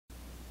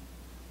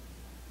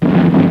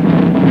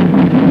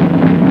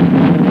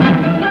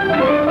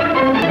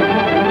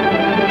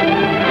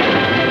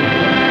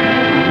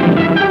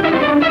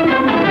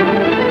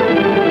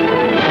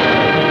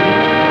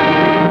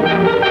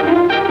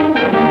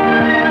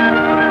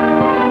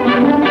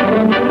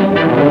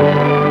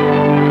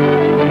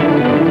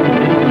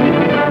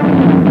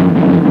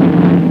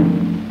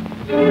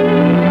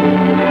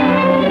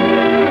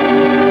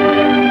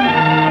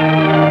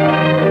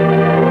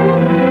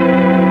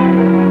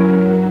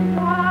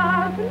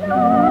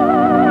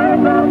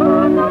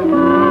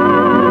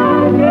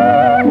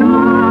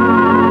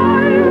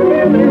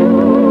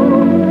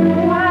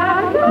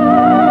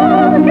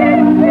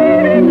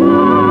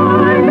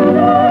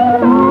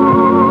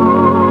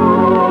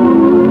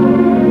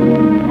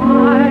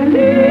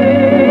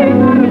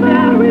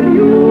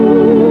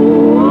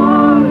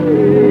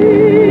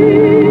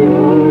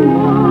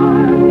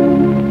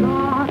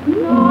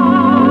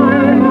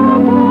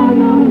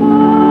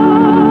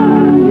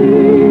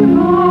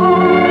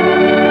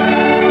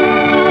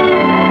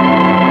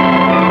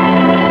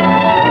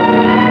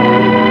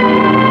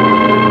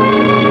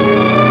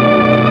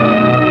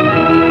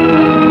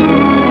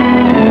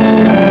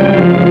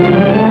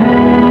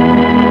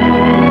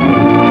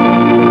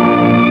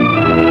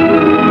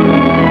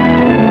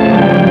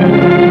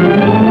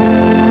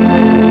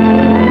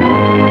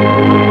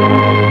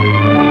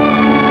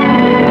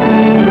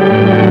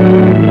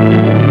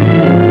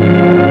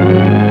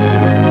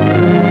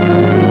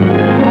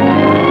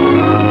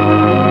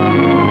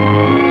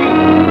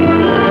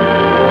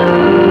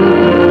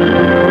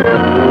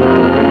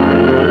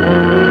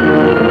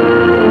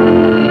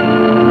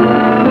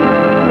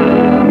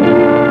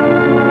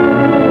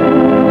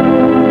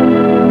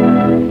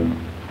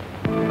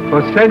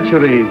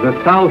centuries, the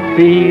South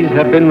Seas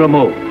have been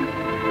remote,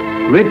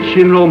 rich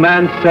in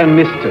romance and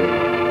mystery.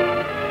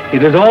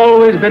 It has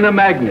always been a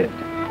magnet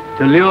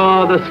to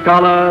lure the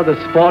scholar, the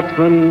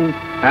sportsman,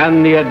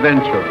 and the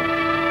adventurer.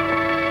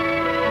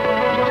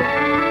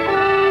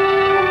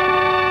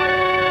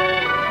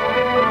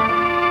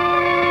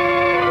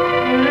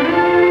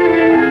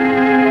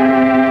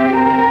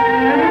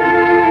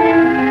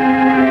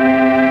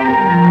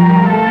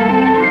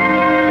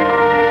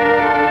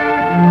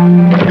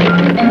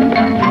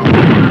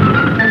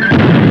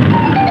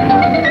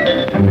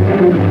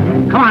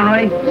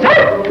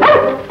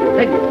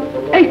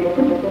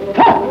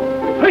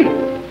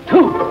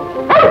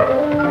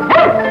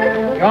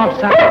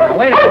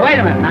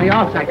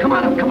 Come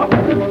on up, come up.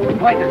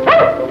 Wait a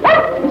second.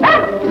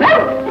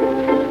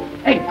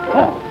 7, 8,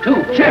 4, 2,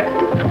 chip.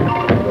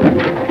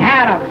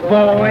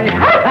 Attaboy.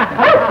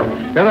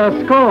 There are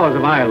scores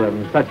of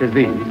islands such as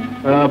these,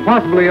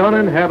 possibly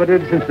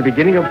uninhabited since the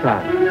beginning of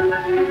time.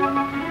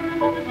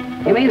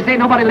 You mean to say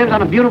nobody lives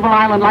on a beautiful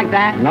island like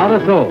that? Not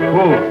a soul.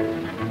 Oh.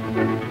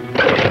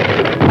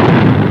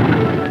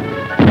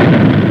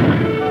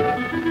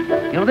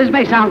 You know, this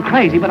may sound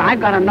crazy, but I've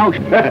got a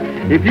notion.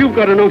 If you've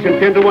got a notion,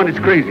 10 to 1, it's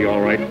crazy,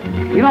 all right.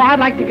 You know, I'd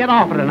like to get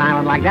off at an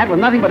island like that with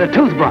nothing but a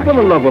toothbrush. For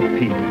the love of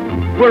Pete.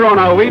 We're on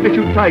our way to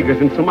shoot tigers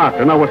in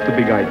Sumatra. Now, what's the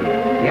big idea?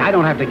 Yeah, I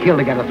don't have to kill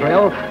to get a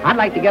thrill. I'd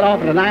like to get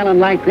off at an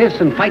island like this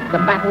and fight the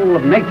battle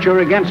of nature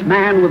against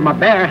man with my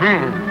bare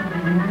hands.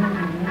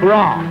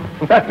 Hurrah!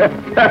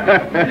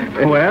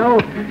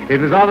 Well,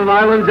 it was on an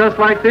island just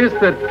like this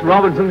that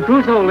Robinson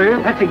Crusoe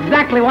lived. That's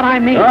exactly what I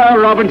mean.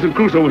 Robinson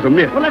Crusoe was a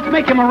myth. Well, let's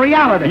make him a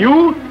reality.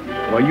 You?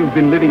 Why, you've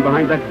been living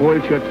behind that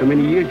boiled shirt so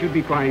many years, you'd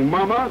be crying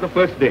Mama the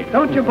first day.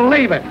 Don't you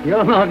believe it?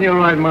 You're not in your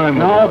right mind,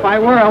 No, if I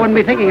were, I wouldn't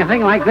be thinking a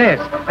thing like this.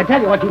 I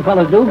tell you what you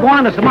fellas do. Go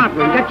on to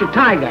Sumatra and get your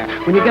tiger.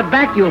 When you get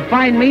back, you'll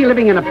find me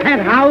living in a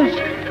penthouse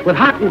with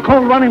hot and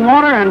cold running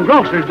water and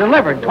groceries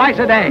delivered twice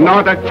a day.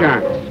 Not a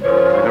chance.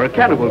 There are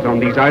cannibals on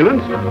these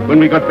islands.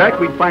 When we got back,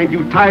 we'd find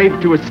you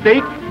tied to a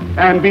stake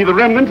and be the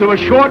remnants of a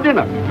shore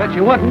dinner. Bet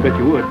you wouldn't. Bet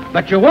you would.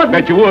 Bet you wouldn't.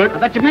 Bet you would. I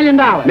bet you $1 million.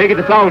 Make it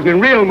 1,000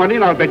 in real money,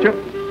 and I'll bet you.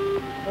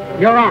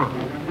 You're on.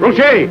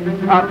 Rocher,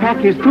 pack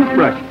his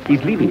toothbrush.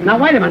 He's leaving. Now,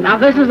 wait a minute. Now,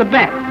 this is a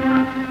bet.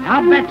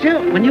 I'll bet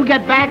you, when you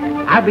get back,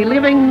 I'll be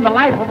living the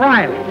life of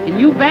Riley. And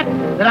you bet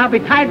that I'll be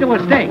tied to a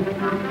stake.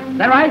 Is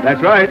that right?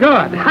 That's right.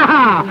 Good.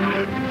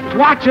 Ha-ha.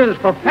 Watches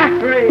for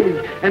factories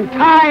and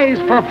ties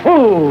for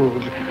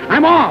fools.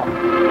 I'm off.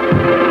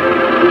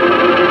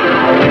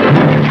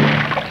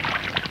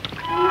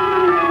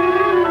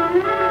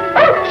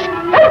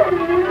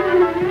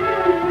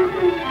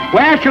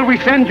 Where shall we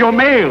send your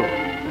mail?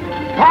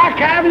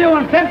 Park Avenue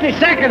and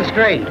 52nd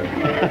Street.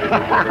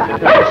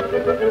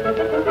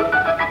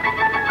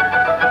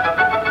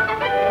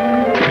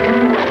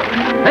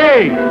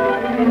 Hey,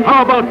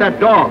 how about that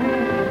dog?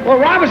 Well,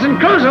 Robinson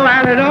Crusoe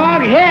had a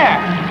dog. Here,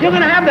 you're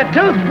going to have the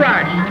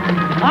toothbrush.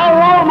 I'll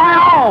roll my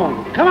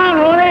own. Come on,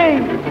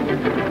 Rooney.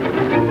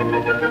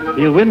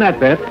 He'll win that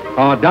bet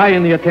or die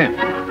in the attempt.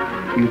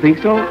 You think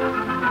so?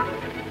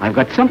 I've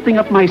got something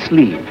up my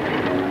sleeve.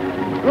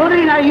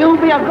 Rooney, now you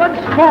be a good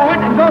sport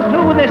and go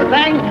through with this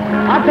thing.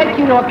 I'll take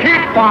you to a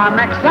cat farm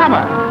next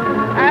summer.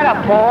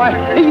 Attaboy.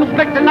 You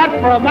picked a nut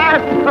for a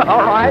marathon.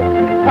 All right.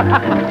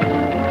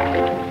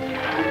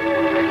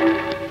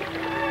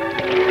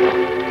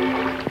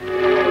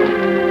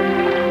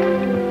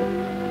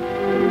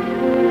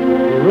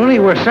 Rooney,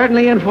 we're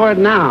certainly in for it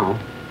now.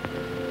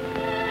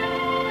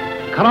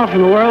 Cut off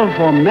from the world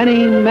for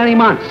many, many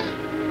months.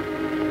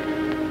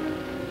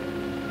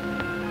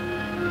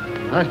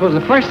 I suppose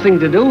the first thing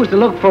to do is to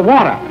look for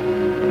water.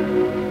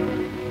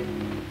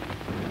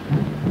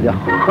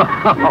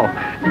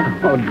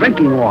 Oh,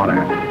 drinking water.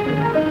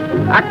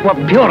 Aqua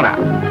pura.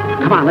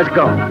 Come on, let's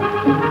go.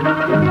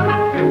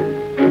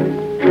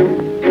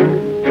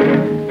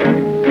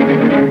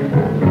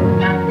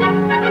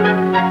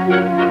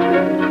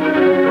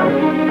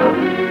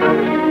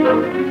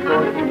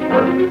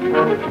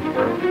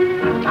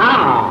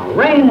 Ah,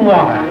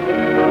 rainwater.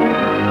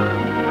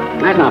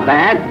 That's not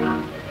bad.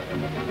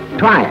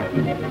 Try it.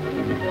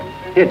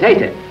 Here,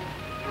 taste it.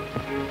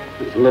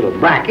 It's a little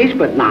brackish,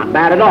 but not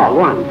bad at all.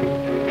 Go on.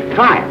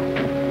 Try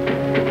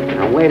it.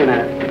 Now, wait a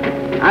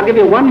minute. I'll give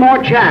you one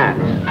more chance.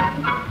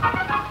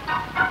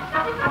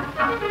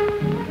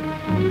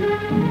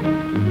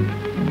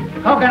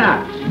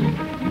 Coconuts.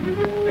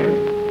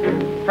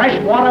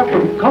 Fresh water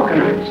from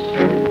coconuts.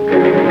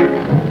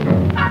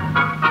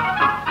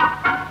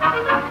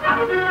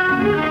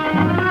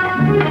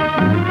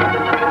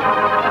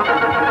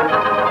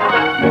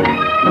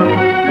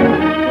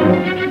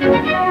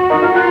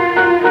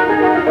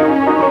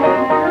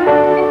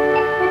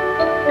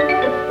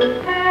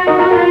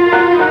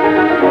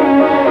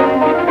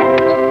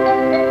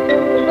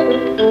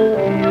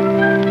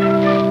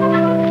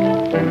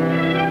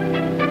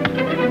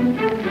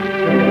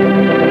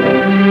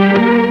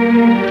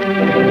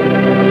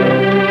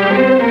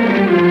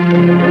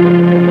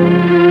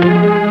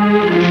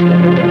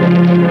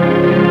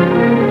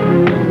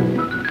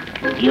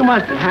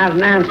 has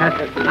an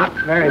ancestor not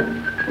very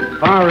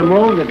far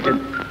removed that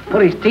could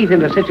put his teeth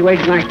into a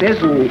situation like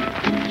this and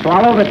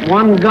swallow it at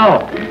one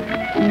go.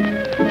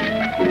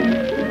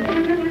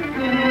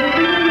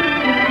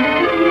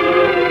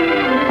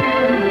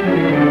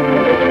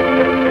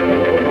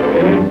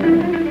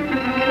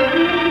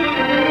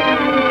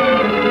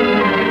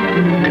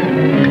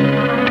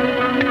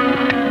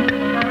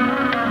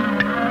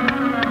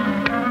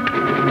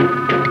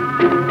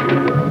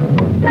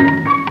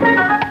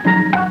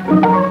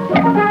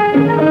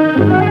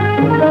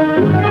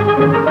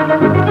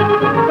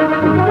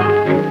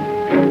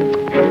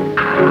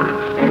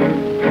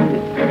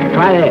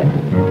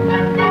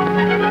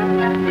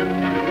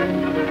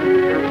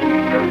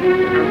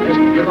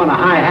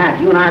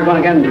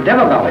 Into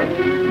difficulty.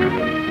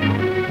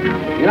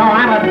 You know,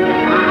 I'm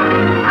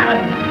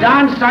a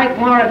darn sight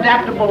more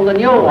adaptable than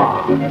you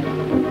are.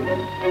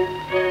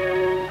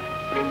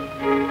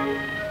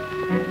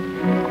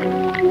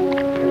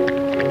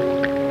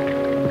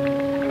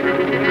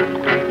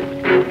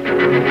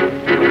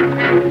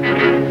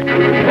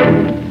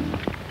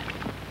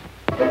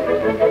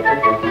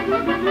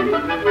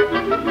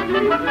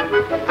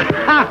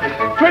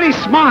 Pretty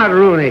smart,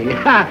 Rooney.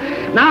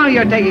 Now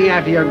you're taking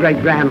after your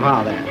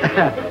great-grandfather.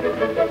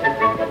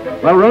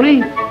 Well,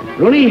 Rooney,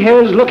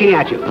 here's looking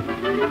at you.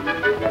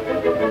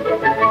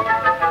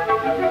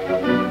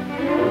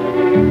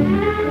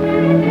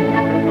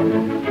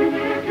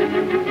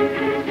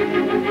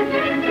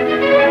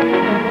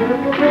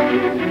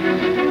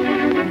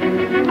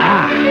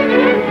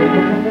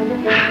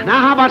 Now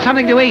how about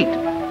something to eat?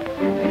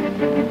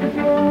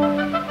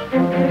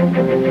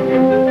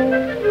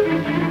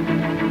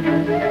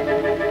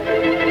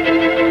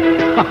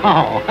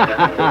 Oh,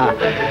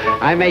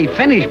 I may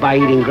finish by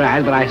eating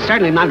grass, but I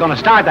certainly am not going to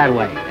start that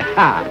way.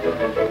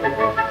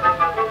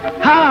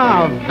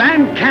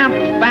 Van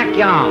Camp's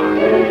backyard.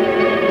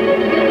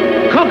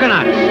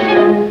 Coconuts.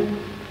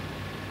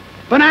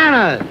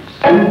 Bananas.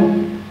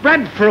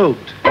 Breadfruit.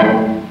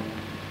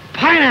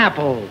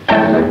 Pineapples.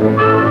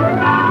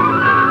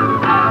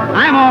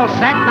 I'm all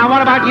set. Now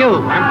what about you?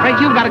 I'm afraid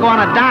you've got to go on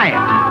a diet.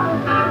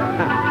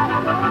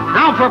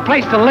 Now for a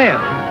place to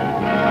live.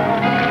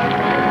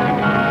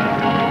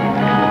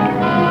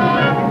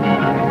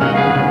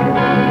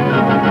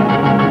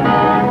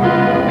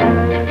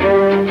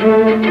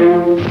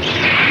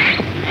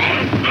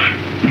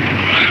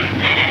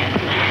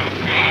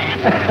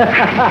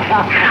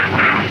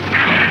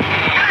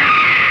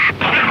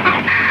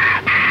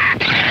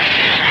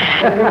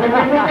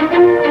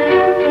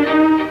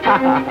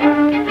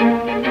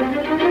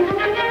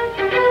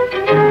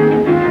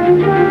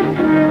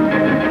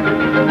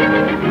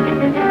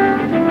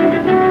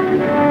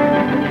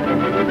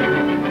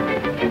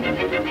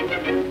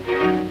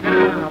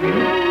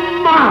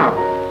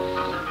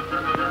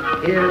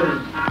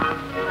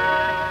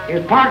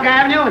 Here's Park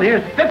Avenue and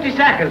here's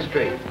 52nd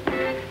Street.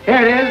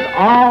 Here it is,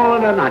 all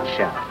in a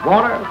nutshell.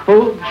 Water,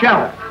 food,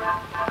 shelter.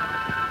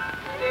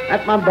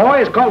 That, my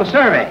boy, is called a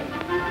survey.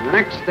 And the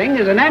next thing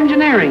is an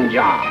engineering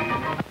job.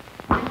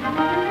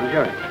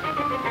 Sure.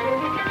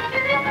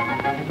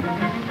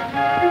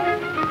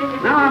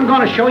 Now I'm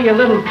going to show you a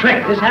little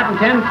trick. This happened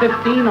 10,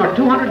 15, or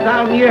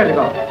 200,000 years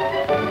ago.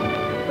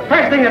 The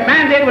first thing that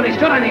man did when he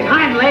stood on his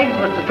hind legs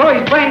was to throw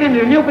his brain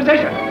into a new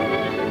position.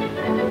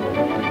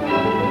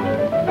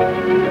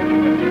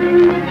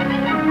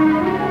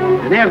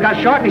 His nails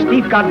got short and his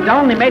teeth got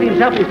dull, and he made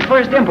himself his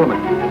first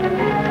implement.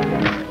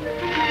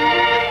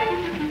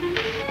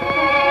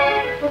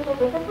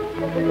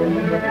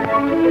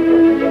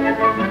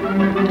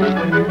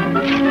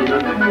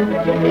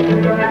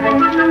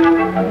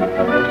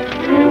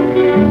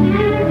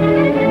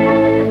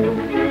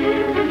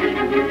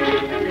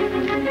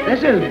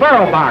 This is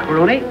burro bark,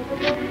 Rooney.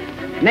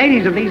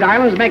 Natives of these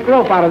islands make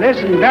rope out of this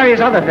and various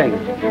other things.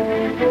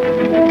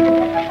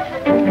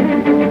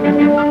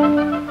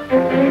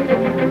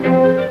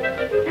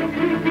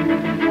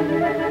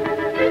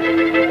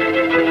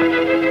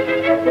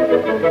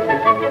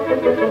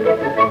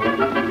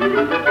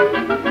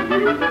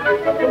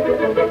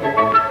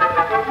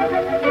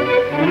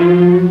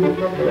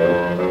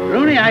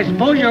 Rooney, I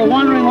suppose you're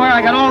wondering where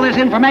I got all this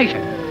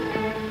information.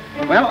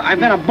 Well, I've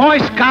been a Boy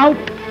Scout,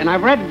 and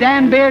I've read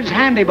Dan Beard's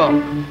handy book.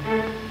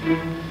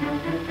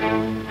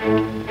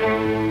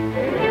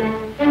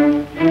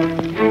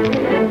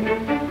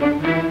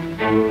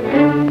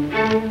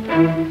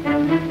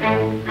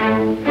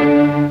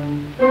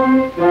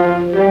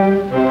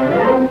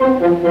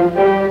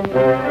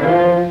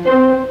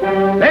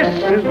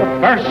 This is the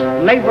first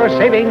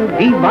labor-saving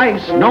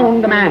device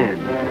known to man.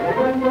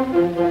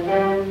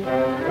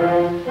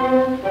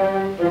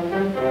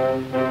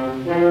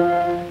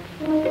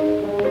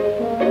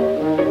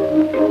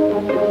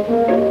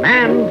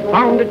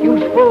 Found it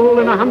useful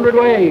in 100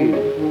 ways.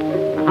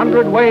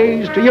 100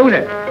 ways to use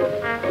it.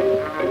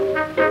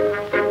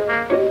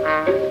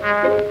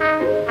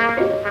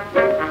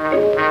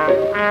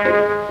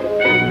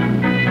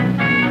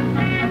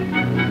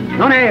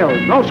 No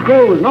nails, no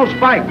screws, no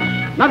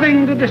spikes,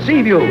 nothing to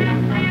deceive you.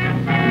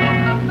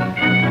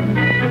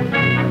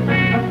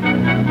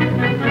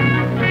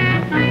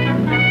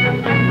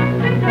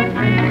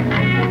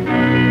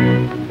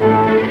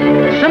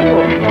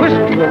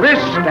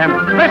 twist, and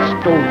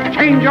presto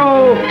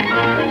changeo,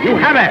 you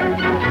have it.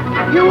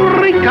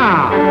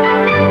 Eureka!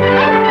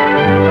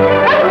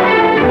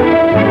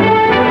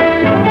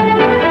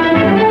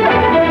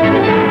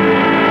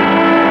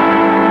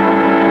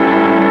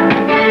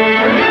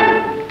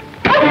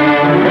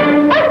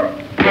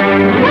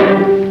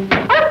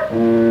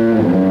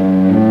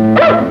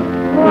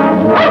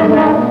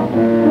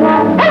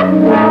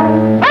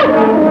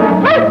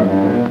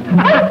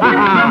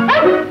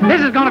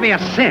 This is going to be a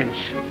cinch.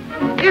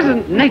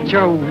 Isn't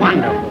nature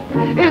wonderful?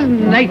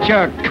 Isn't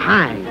nature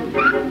kind?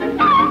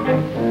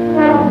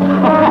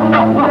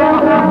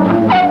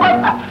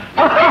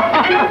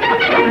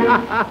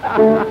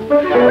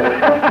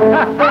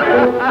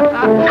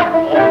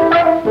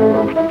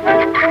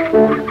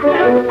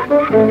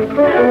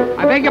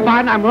 I beg your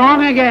pardon, I'm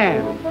wrong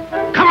again.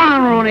 Come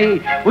on,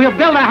 Rooney. We'll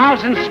build a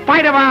house in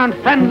spite of our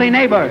unfriendly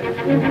neighbors.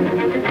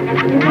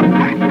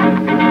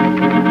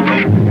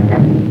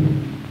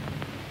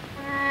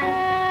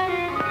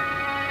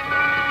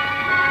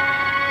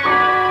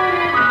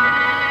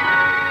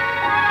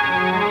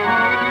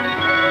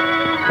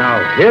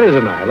 Now, here is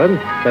an island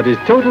that is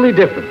totally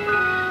different,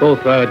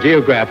 both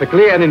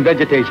geographically and in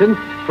vegetation,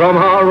 from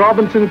our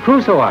Robinson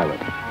Crusoe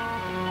Island.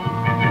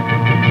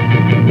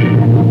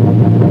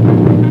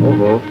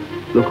 Oh,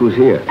 look who's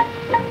here.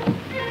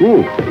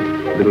 Ooh,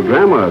 little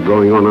drama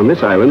going on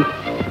this island.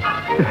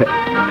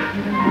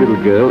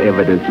 Little girl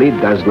evidently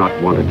does not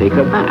want to take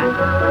a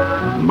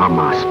bath.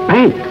 Mama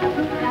spanked.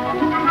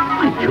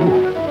 By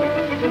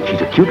Jove,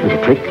 she's a cute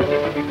little trick.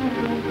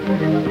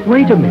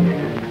 Wait a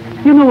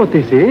minute. You know what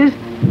this is?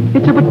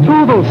 It's a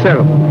betrothal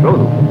ceremony.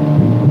 Betrothal?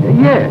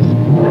 Yes.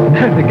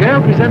 The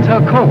girl presents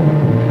her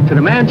comb to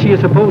the man she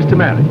is supposed to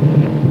marry.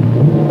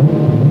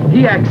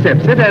 He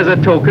accepts it as a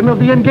token of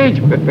the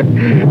engagement.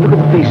 Look at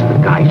the face of the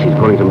guy she's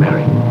going to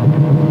marry.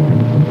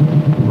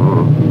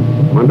 Oh,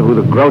 wonder who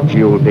the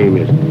grouchy old dame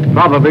is.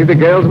 Probably the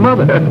girl's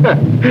mother.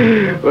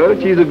 Well,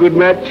 she's a good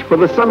match for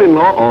the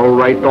son-in-law. All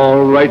right,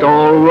 all right,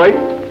 all right.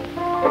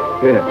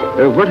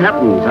 Yeah. What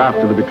happens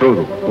after the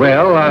betrothal?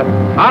 Well,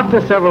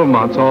 after several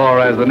months, or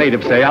as the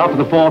natives say, after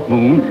the fourth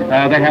moon,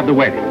 they have the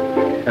wedding.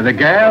 The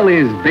girl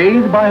is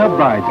bathed by her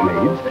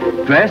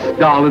bridesmaids, dressed,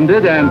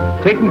 garlanded, and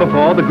taken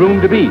before the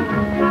groom-to-be.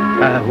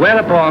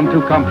 Whereupon,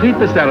 to complete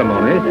the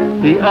ceremony,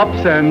 he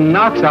ups and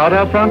knocks out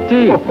her front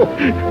teeth.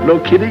 Oh, no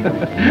kidding?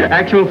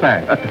 Actual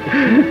fact.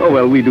 Oh,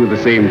 well, we do the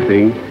same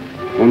thing,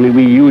 only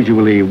we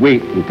usually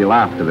wait until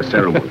after the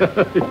ceremony.